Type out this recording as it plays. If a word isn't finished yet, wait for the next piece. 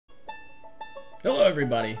Hello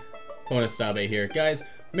everybody, Pwnestabe here. Guys,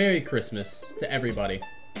 Merry Christmas to everybody,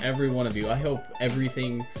 every one of you. I hope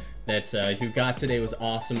everything that you got today was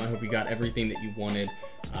awesome. I hope you got everything that you wanted.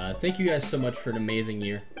 Thank you guys so much for an amazing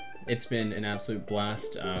year. It's been an absolute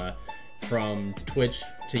blast, from Twitch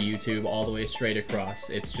to YouTube, all the way straight across.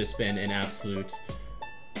 It's just been an absolute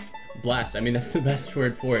blast. I mean, that's the best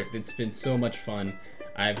word for it. It's been so much fun.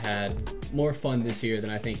 I've had more fun this year than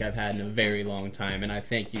I think I've had in a very long time, and I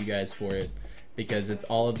thank you guys for it, because it's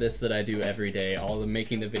all of this that I do every day, all of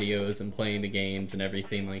making the videos and playing the games and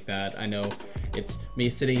everything like that. I know it's me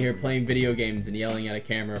sitting here playing video games and yelling at a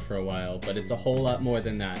camera for a while, but it's a whole lot more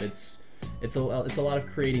than that. It's a lot of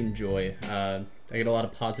creating joy. I get a lot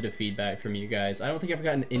of positive feedback from you guys. I don't think I've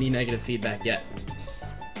gotten any negative feedback yet,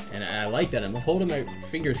 and I like that. I'm holding my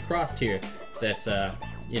fingers crossed here that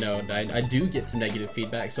you know, I do get some negative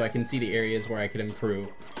feedback, so I can see the areas where I could improve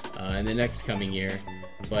in the next coming year.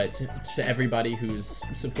 But to everybody who's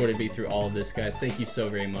supported me through all of this, guys, thank you so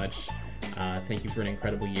very much. Thank you for an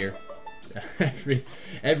incredible year.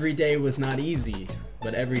 Every day was not easy,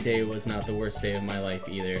 but every day was not the worst day of my life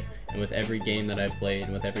either. And with every game that I've played,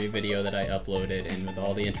 and with every video that I uploaded, and with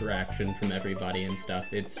all the interaction from everybody and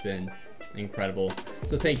stuff, it's been incredible.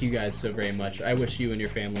 So thank you guys so very much. I wish you and your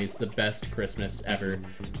families the best Christmas ever.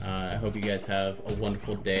 I hope you guys have a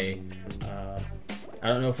wonderful day. I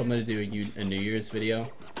don't know if I'm going to do a New Year's video,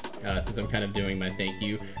 since I'm kind of doing my thank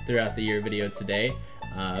you throughout the year video today.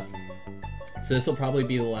 So this will probably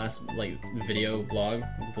be the last video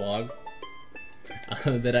vlog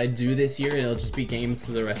that I do this year, and it'll just be games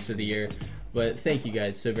for the rest of the year. But thank you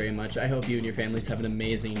guys so very much. I hope you and your families have an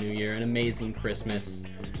amazing New Year, an amazing Christmas.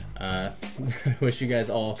 I wish you guys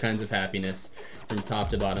all kinds of happiness from top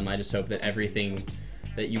to bottom. I just hope that everything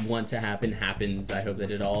that you want to happen happens. I hope that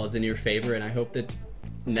it all is in your favor, and I hope that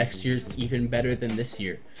next year's even better than this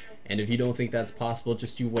year. And if you don't think that's possible,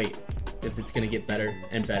 just you wait, because it's going to get better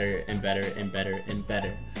and better and better and better and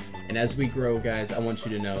better. And as we grow, guys, I want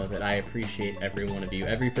you to know that I appreciate every one of you,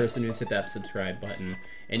 every person who's hit that subscribe button,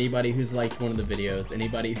 anybody who's liked one of the videos,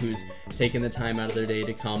 anybody who's taken the time out of their day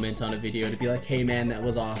to comment on a video, to be like, hey man, that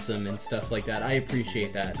was awesome, and stuff like that. I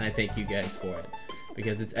appreciate that, and I thank you guys for it,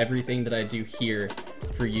 because it's everything that I do here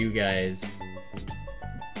for you guys.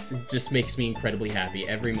 It just makes me incredibly happy.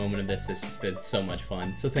 Every moment of this has been so much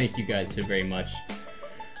fun. So thank you guys so very much.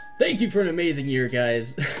 Thank you for an amazing year,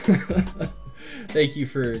 guys. Thank you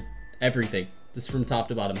for everything. Just from top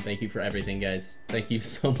to bottom, thank you for everything, guys. Thank you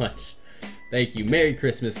so much. Thank you. Merry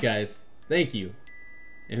Christmas, guys. Thank you.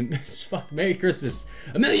 And fuck, Merry Christmas.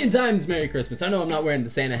 A million times Merry Christmas. I know I'm not wearing the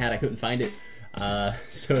Santa hat. I couldn't find it.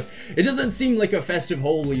 So it doesn't seem like a festive,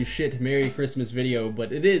 holy shit, Merry Christmas video,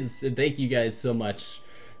 but it is. And thank you guys so much.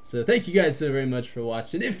 So thank you guys so very much for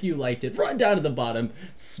watching. If you liked it, run down to the bottom,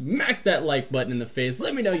 smack that like button in the face,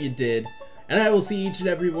 let me know you did, and I will see each and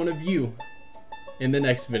every one of you in the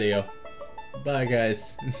next video. Bye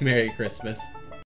guys, Merry Christmas.